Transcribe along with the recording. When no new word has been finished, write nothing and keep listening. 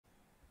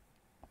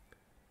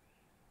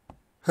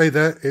Hey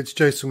there, it's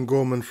Jason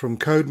Gorman from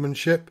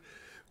Codemanship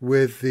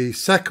with the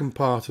second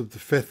part of the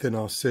fifth in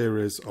our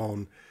series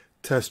on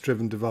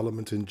test-driven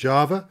development in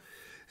Java.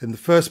 In the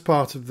first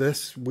part of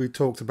this, we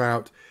talked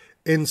about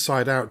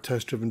inside-out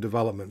test-driven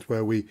development,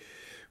 where we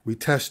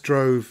test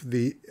drove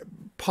the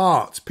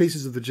parts,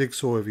 pieces of the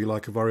jigsaw, if you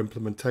like, of our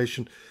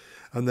implementation,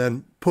 and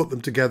then put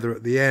them together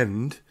at the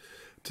end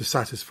to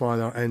satisfy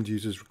our end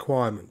user's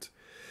requirement.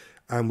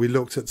 And we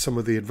looked at some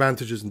of the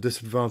advantages and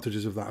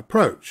disadvantages of that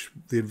approach.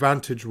 The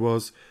advantage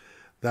was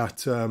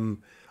that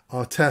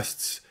our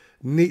tests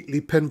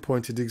neatly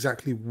pinpointed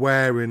exactly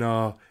where in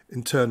our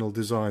internal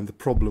design the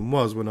problem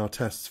was when our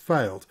tests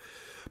failed.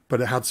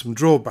 But it had some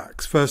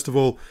drawbacks. First of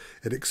all,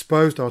 it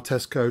exposed our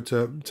test code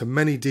to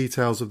many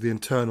details of the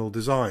internal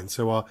design.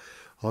 So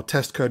our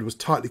test code was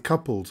tightly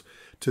coupled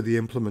to the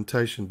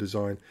implementation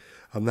design.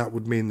 And that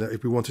would mean that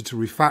if we wanted to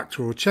refactor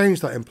or change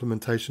that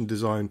implementation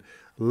design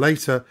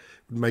later,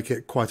 it would make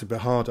it quite a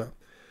bit harder.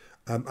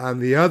 And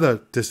the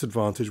other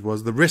disadvantage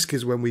was the risk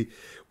is when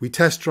we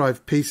test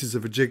drive pieces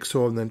of a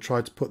jigsaw and then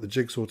try to put the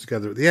jigsaw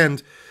together at the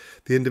end,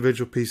 the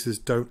individual pieces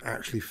don't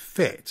actually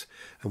fit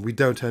and we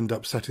don't end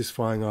up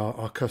satisfying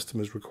our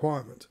customer's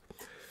requirement.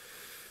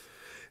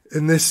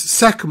 In this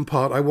second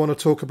part, I want to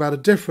talk about a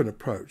different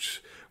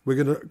approach.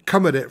 We're going to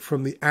come at it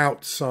from the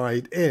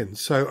outside in.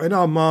 So in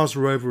our Mars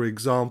rover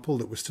example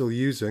that we're still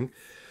using,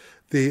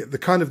 the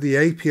kind of the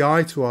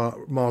API to our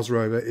Mars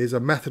rover is a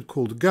method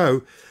called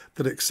go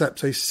that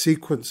accepts a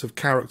sequence of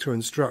character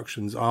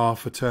instructions, R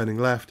for turning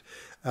left,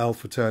 L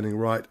for turning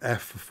right,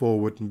 F for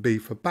forward, and B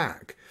for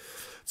back.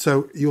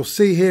 So you'll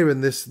see here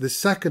in this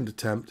second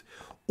attempt,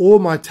 all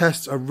my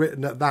tests are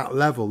written at that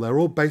level. They're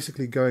all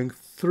basically going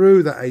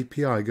through that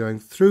API, going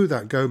through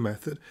that go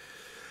method,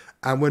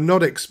 and we're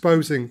not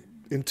exposing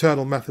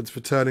internal methods for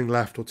turning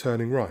left or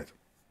turning right.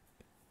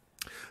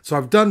 So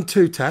I've done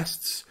two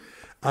tests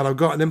and I've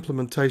got an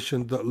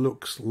implementation that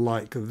looks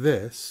like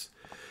this.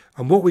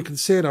 And what we can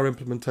see in our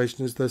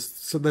implementation is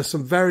there's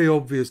some very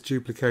obvious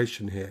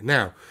duplication here.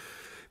 Now,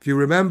 if you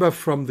remember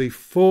from the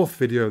fourth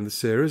video in the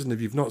series, and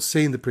if you've not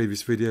seen the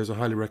previous videos, I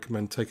highly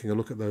recommend taking a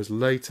look at those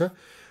later.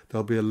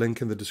 There'll be a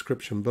link in the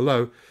description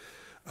below.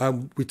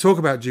 We talk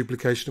about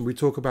duplication and we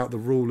talk about the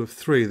rule of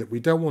three, that we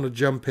don't want to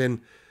jump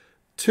in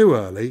too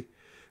early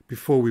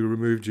before we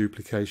remove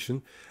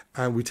duplication,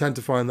 and we tend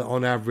to find that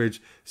on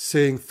average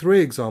seeing three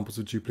examples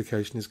of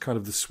duplication is kind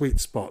of the sweet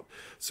spot,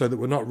 so that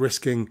we're not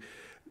risking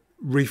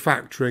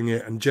refactoring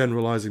it and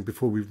generalizing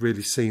before we've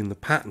really seen the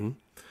pattern.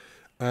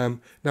 Now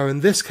in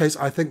this case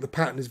I think the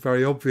pattern is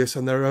very obvious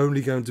and there are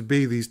only going to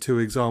be these two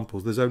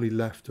examples. There's only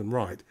left and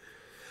right.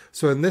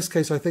 So in this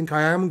case I think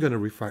I am going to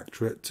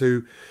refactor it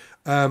to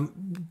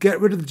get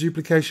rid of the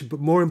duplication,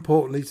 but more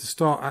importantly to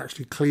start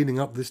actually cleaning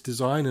up this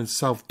design and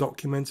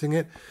self-documenting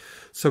it.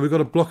 So we've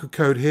got a block of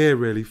code here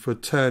really for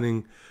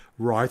turning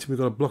right, and we've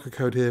got a block of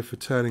code here for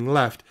turning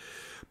left,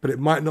 but it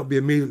might not be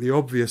immediately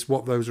obvious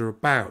what those are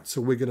about.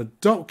 So we're going to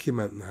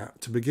document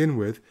that to begin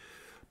with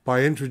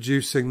by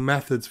introducing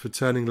methods for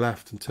turning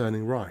left and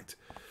turning right.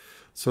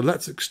 So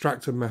let's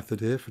extract a method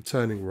here for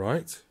turning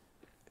right.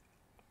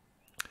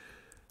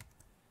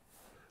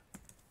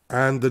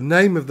 And the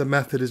name of the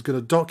method is going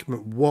to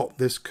document what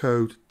this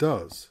code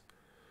does.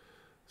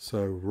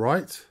 So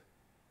right,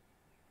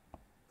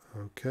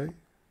 okay.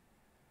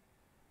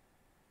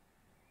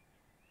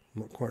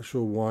 I'm not quite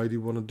sure why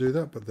you want to do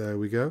that, but there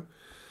we go.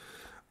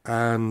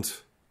 And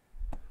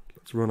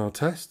let's run our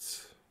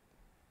tests.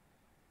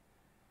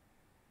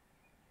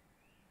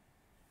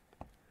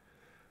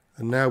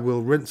 And now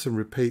we'll rinse and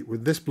repeat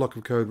with this block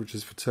of code, which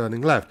is for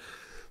turning left.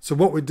 So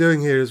what we're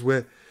doing here is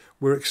we're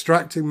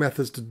extracting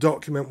methods to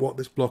document what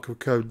this block of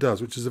code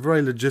does, which is a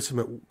very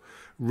legitimate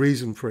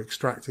reason for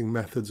extracting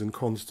methods and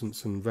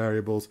constants and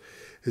variables,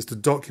 is to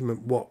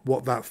document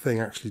what that thing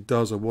actually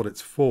does or what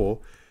it's for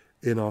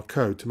in our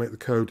code, to make the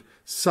code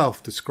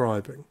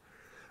self-describing.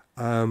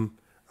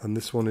 And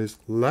this one is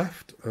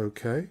left,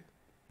 okay.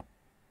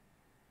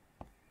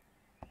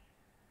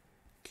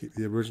 Keep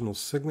the original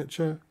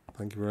signature,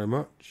 thank you very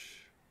much.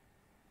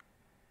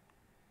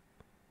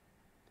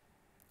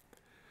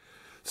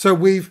 So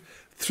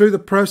through the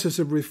process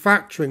of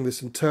refactoring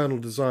this internal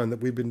design that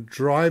we've been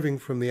driving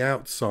from the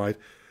outside,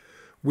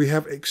 we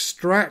have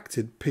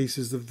extracted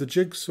pieces of the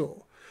jigsaw.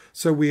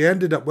 So we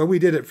ended up, when we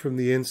did it from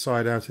the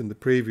inside out in the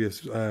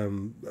previous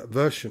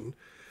version,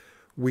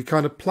 we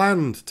kind of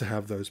planned to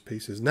have those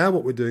pieces. Now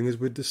what we're doing is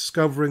we're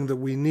discovering that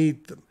we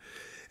need them.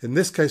 In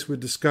this case, we're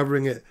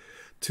discovering it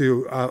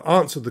to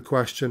answer the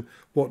question,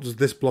 what does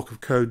this block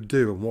of code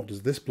do and what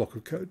does this block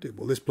of code do?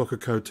 Well, this block of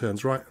code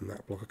turns right and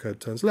that block of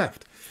code turns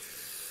left.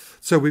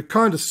 So we've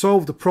kind of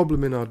solved the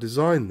problem in our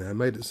design there,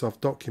 made it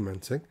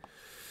self-documenting.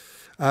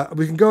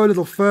 We can go a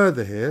little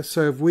further here.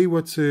 So if we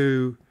were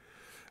to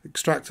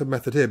extract a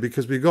method here,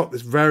 because we've got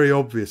this very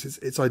obvious,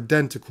 it's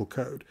identical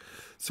code.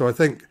 So I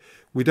think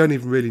we don't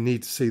even really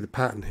need to see the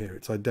pattern here.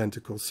 It's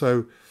identical.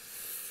 So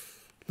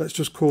let's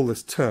just call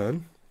this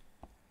turn.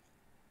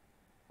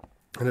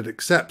 And it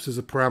accepts as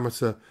a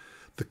parameter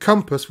the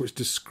compass, which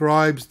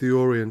describes the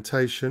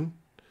orientation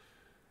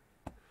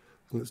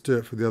Let's do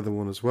it for the other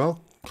one as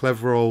well.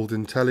 Clever old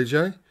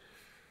IntelliJ.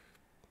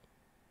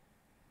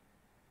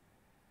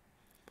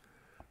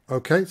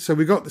 Okay, so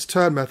we got this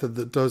turn method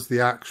that does the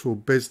actual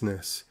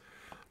business.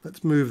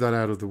 Let's move that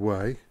out of the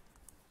way.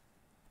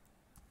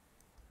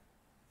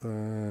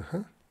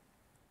 So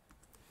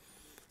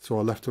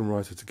our left and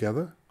right are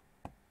together.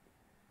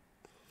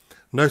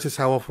 Notice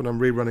how often I'm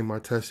rerunning my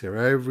test here.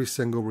 Every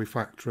single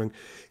refactoring,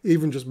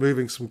 even just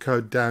moving some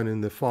code down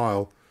in the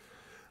file,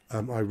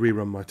 I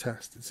rerun my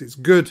test. It's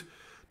good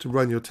to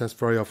run your test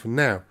very often.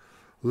 Now,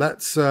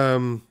 let's.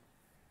 There's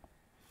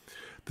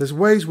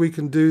ways we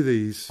can do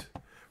these.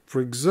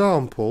 For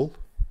example,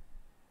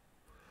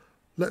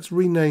 let's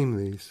rename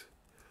these.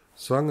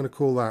 So I'm going to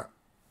call that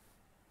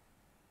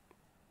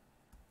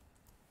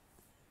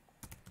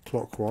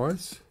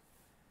clockwise.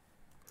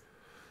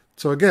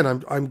 So again,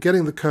 I'm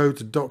getting the code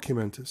to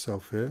document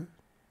itself here.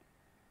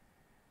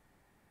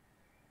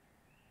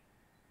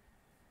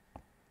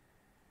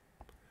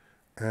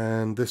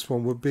 And this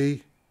one would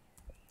be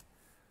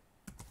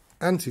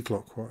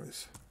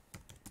anti-clockwise.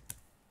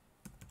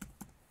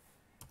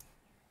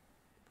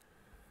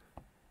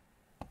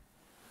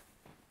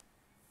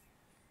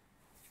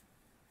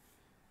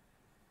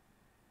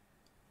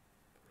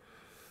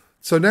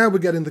 So now we're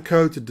getting the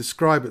code to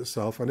describe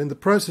itself, and in the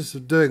process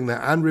of doing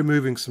that and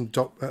removing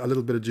a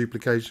little bit of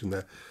duplication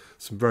there,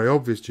 some very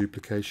obvious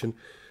duplication,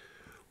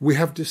 we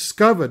have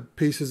discovered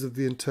pieces of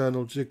the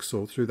internal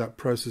jigsaw through that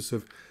process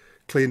of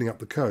cleaning up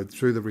the code,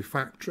 through the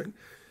refactoring.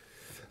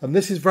 And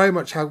this is very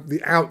much how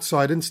the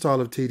outside-in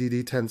style of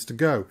TDD tends to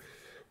go.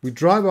 We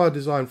drive our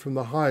design from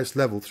the highest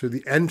level through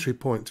the entry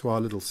point to our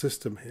little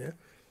system here,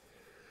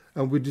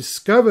 and we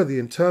discover the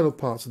internal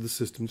parts of the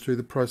system through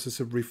the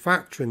process of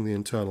refactoring the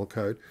internal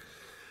code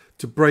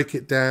to break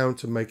it down,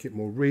 to make it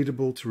more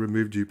readable, to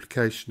remove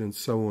duplication, and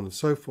so on and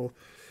so forth,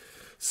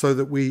 so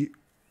that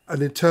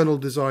an internal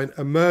design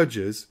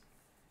emerges.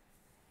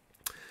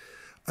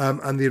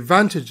 And the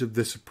advantage of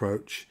this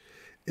approach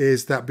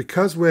is that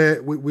because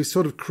we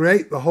sort of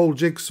create the whole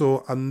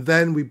jigsaw and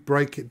then we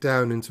break it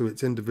down into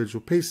its individual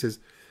pieces,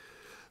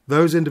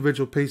 those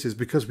individual pieces,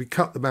 because we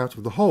cut them out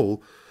of the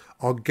whole,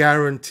 are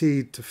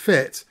guaranteed to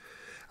fit,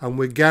 and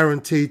we're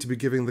guaranteed to be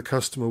giving the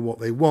customer what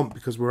they want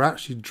because we're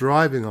actually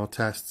driving our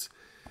tests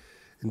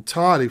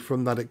entirely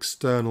from that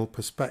external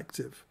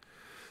perspective.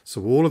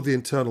 So all of the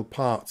internal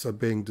parts are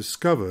being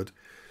discovered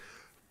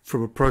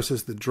from a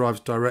process that drives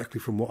directly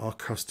from what our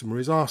customer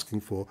is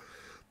asking for.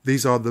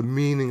 These are the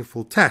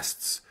meaningful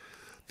tests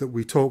that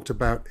we talked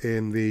about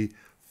in the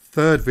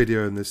third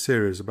video in this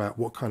series about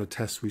what kind of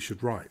tests we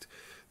should write.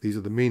 These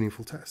are the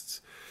meaningful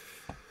tests.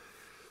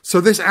 So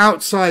this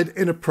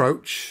outside-in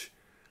approach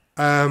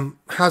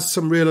has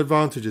some real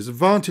advantages.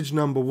 Advantage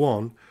number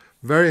one,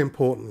 very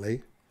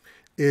importantly,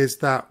 is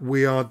that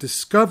we are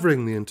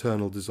discovering the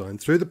internal design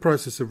through the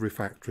process of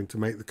refactoring to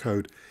make the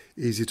code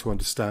easy to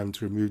understand,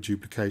 to remove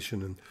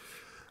duplication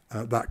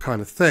and that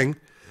kind of thing.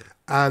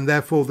 And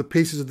therefore, the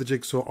pieces of the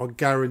jigsaw are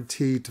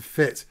guaranteed to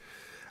fit.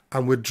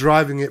 And we're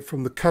driving it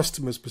from the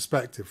customer's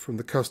perspective, from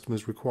the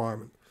customer's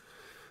requirement.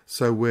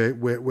 So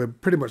we're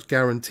pretty much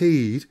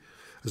guaranteed,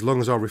 as long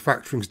as our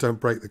refactorings don't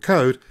break the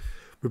code,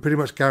 we're pretty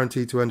much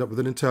guaranteed to end up with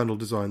an internal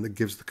design that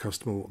gives the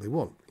customer what they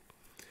want.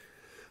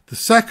 The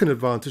second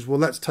advantage, well,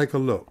 let's take a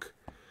look.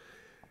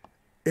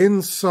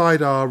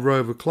 Inside our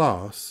Rover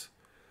class,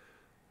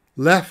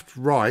 left,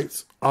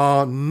 right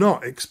are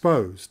not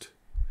exposed.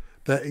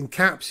 They're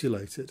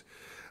encapsulated.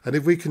 And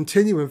if we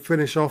continue and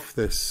finish off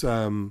this,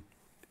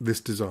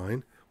 this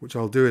design, which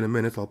I'll do in a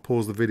minute, I'll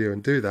pause the video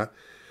and do that,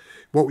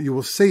 what you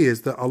will see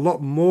is that a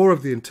lot more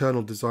of the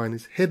internal design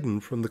is hidden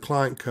from the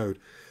client code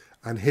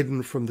and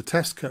hidden from the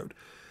test code.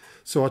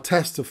 So our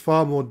tests are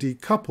far more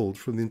decoupled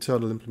from the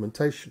internal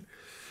implementation,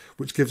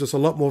 which gives us a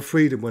lot more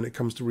freedom when it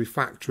comes to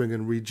refactoring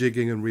and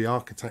rejigging and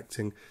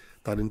re-architecting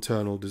that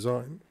internal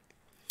design.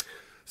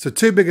 So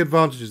two big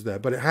advantages there,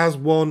 but it has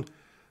one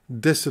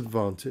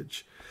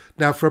disadvantage.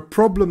 Now, for a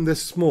problem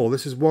this small,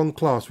 this is one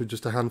class with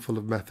just a handful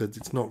of methods.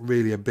 It's not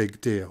really a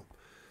big deal.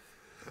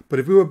 But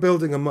if we were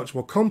building a much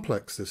more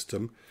complex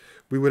system,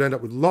 we would end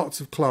up with lots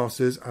of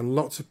classes and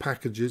lots of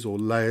packages, or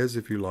layers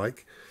if you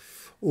like,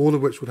 all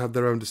of which would have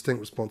their own distinct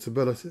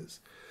responsibilities.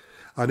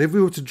 And if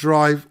we were to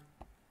drive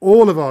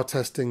all of our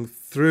testing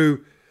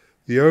through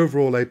the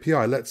overall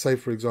API, let's say,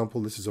 for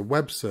example, this is a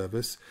web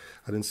service,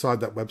 and inside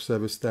that web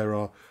service there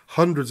are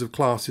hundreds of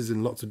classes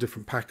in lots of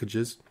different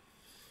packages,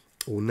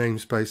 or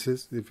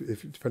namespaces,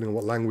 if depending on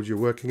what language you're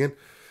working in,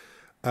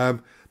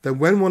 then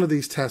when one of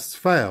these tests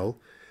fail,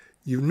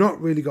 you've not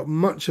really got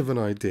much of an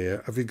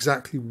idea of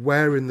exactly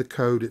where in the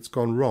code it's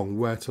gone wrong,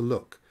 where to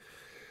look.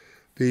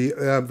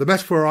 The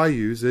metaphor I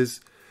use is,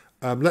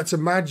 let's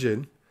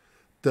imagine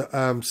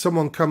that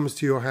someone comes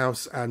to your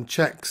house and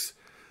checks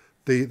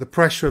the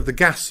pressure of the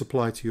gas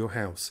supply to your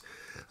house.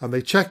 And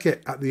they check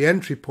it at the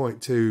entry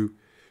point to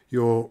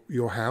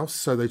your house.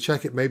 So they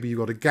check it, maybe you've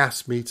got a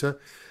gas meter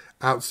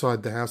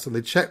outside the house, and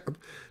they check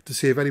to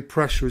see if any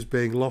pressure is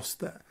being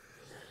lost there.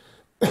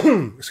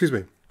 Excuse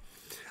me.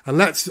 And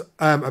let's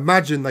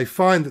imagine they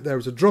find that there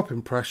is a drop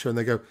in pressure, and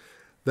they go,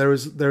 there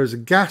is a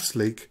gas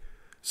leak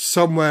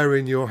somewhere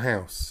in your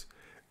house.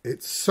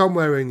 It's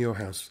somewhere in your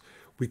house.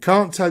 We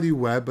can't tell you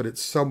where, but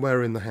it's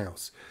somewhere in the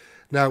house.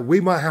 Now, we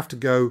might have to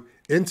go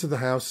into the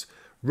house,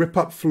 rip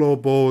up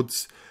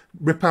floorboards,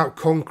 rip out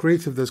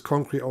concrete if there's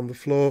concrete on the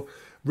floor,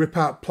 rip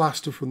out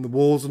plaster from the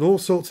walls and all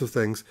sorts of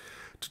things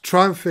to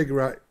try and figure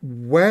out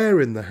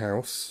where in the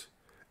house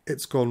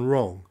it's gone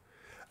wrong.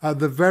 At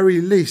the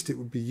very least, it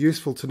would be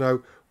useful to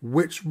know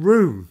which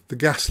room the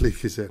gas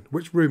leak is in,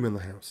 which room in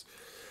the house.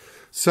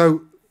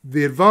 So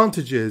the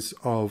advantages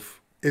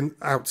of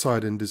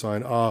outside-in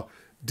design are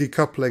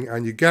decoupling,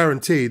 and you're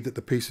guaranteed that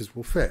the pieces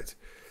will fit.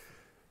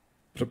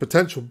 But a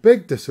potential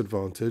big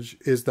disadvantage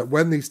is that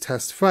when these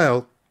tests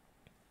fail,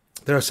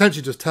 they're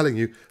essentially just telling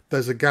you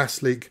there's a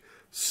gas leak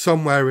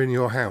somewhere in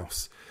your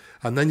house.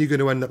 And then you're going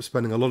to end up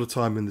spending a lot of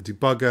time in the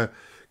debugger,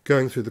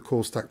 going through the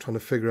call stack, trying to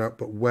figure out,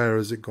 but where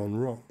has it gone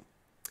wrong?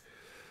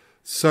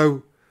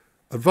 So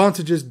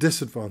advantages,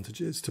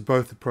 disadvantages to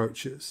both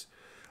approaches.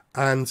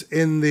 And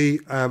in the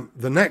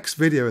next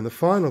video, in the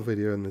final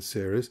video in this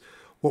series,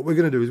 what we're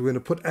going to do is we're going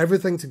to put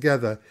everything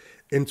together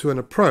into an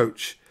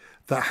approach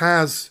that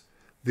has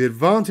the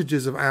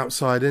advantages of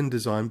outside-in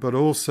design, but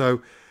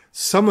also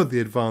some of the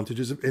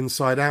advantages of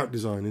inside-out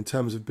design in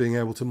terms of being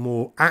able to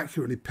more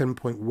accurately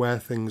pinpoint where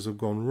things have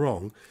gone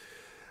wrong.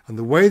 And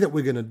the way that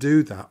we're going to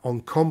do that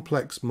on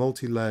complex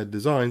multi-layered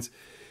designs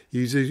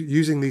is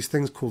using these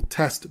things called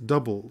test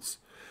doubles,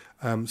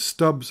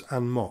 stubs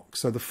and mocks.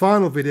 So the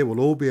final video will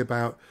all be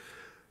about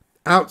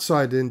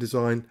outside-in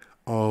design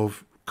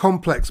of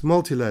complex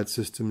multi-layered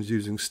systems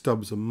using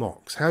stubs and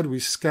mocks. How do we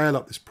scale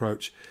up this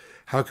approach?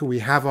 How can we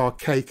have our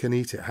cake and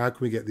eat it? How can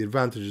we get the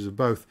advantages of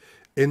both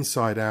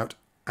inside out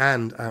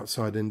and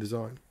outside in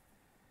design?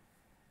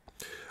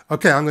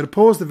 Okay, I'm going to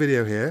pause the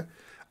video here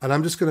and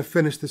I'm just going to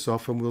finish this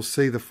off and we'll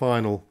see the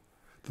final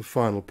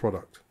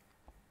product.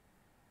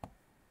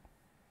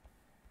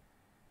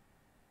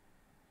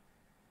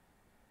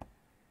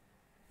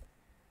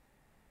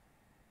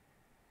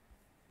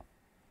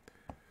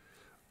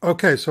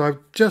 Okay, so I've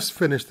just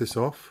finished this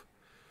off.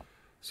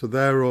 So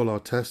there are all our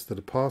tests that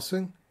are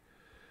passing.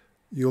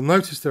 You'll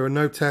notice there are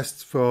no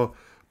tests for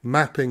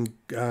mapping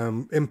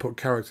input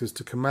characters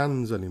to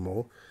commands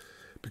anymore,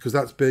 because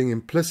that's being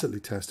implicitly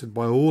tested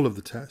by all of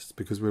the tests,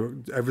 because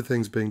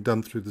everything's being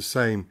done through the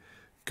same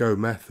go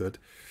method.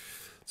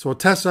 So our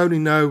tests only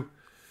know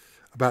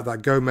about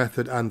that go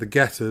method and the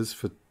getters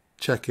for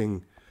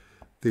checking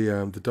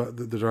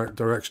the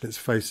direction it's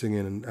facing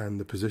in and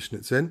the position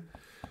it's in.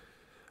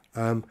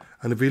 And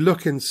if we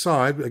look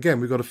inside, again,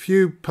 we've got a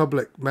few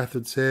public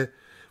methods here.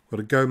 We've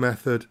got a go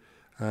method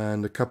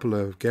and a couple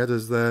of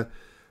getters there,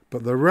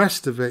 but the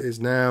rest of it is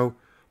now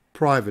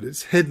private.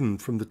 It's hidden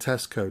from the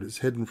test code. It's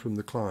hidden from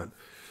the client.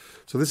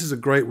 So this is a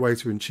great way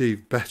to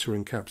achieve better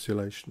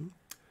encapsulation.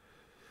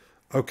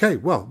 Okay,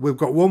 well, we've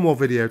got one more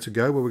video to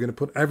go where we're going to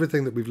put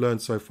everything that we've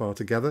learned so far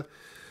together,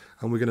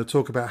 and we're going to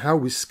talk about how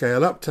we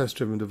scale up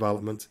test-driven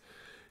development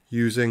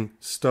using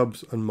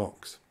stubs and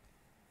mocks.